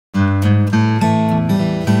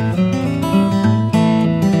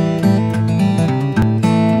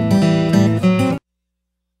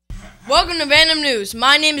Welcome to Random News.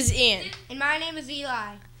 My name is Ian. And my name is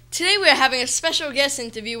Eli. Today we are having a special guest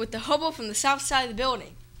interview with the hobo from the south side of the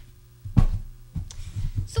building.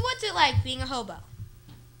 So what's it like being a hobo?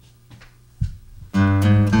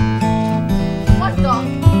 What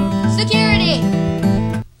the? Security!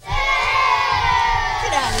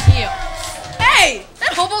 Get out of here. Hey!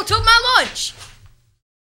 That hobo took my lunch!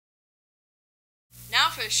 Now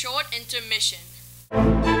for a short intermission.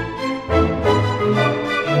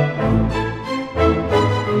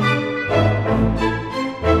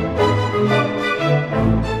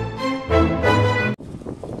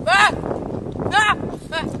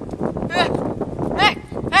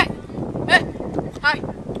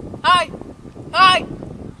 Hi.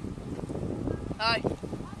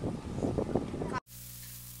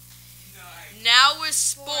 Now with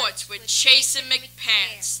sports with Chasen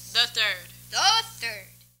McPants, the third.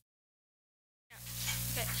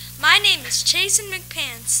 My name is Chasen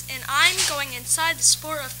McPants, and I'm going inside the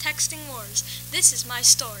sport of texting wars. This is my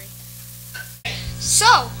story.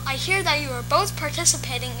 So, I hear that you are both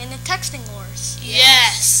participating in the texting wars.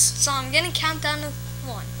 Yes. So I'm going to count down to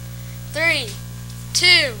 1. 3,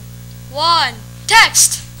 2, 1,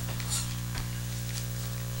 text!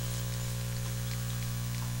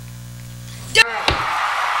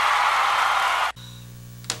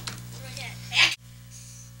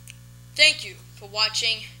 Thank you for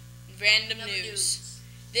watching Random News.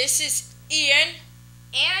 This is Ian.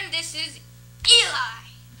 And this is Eli.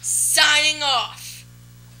 Signing off.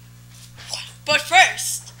 But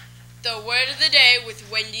first, the word of the day with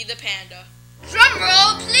Wendy the Panda. Drum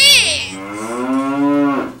roll, please!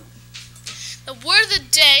 The word of the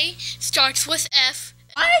day starts with F.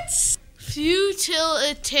 What?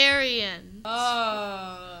 Futilitarian.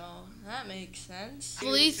 Oh, that makes sense.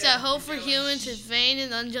 Belief that hope for humans is vain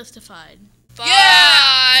and unjustified.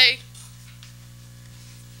 Bye.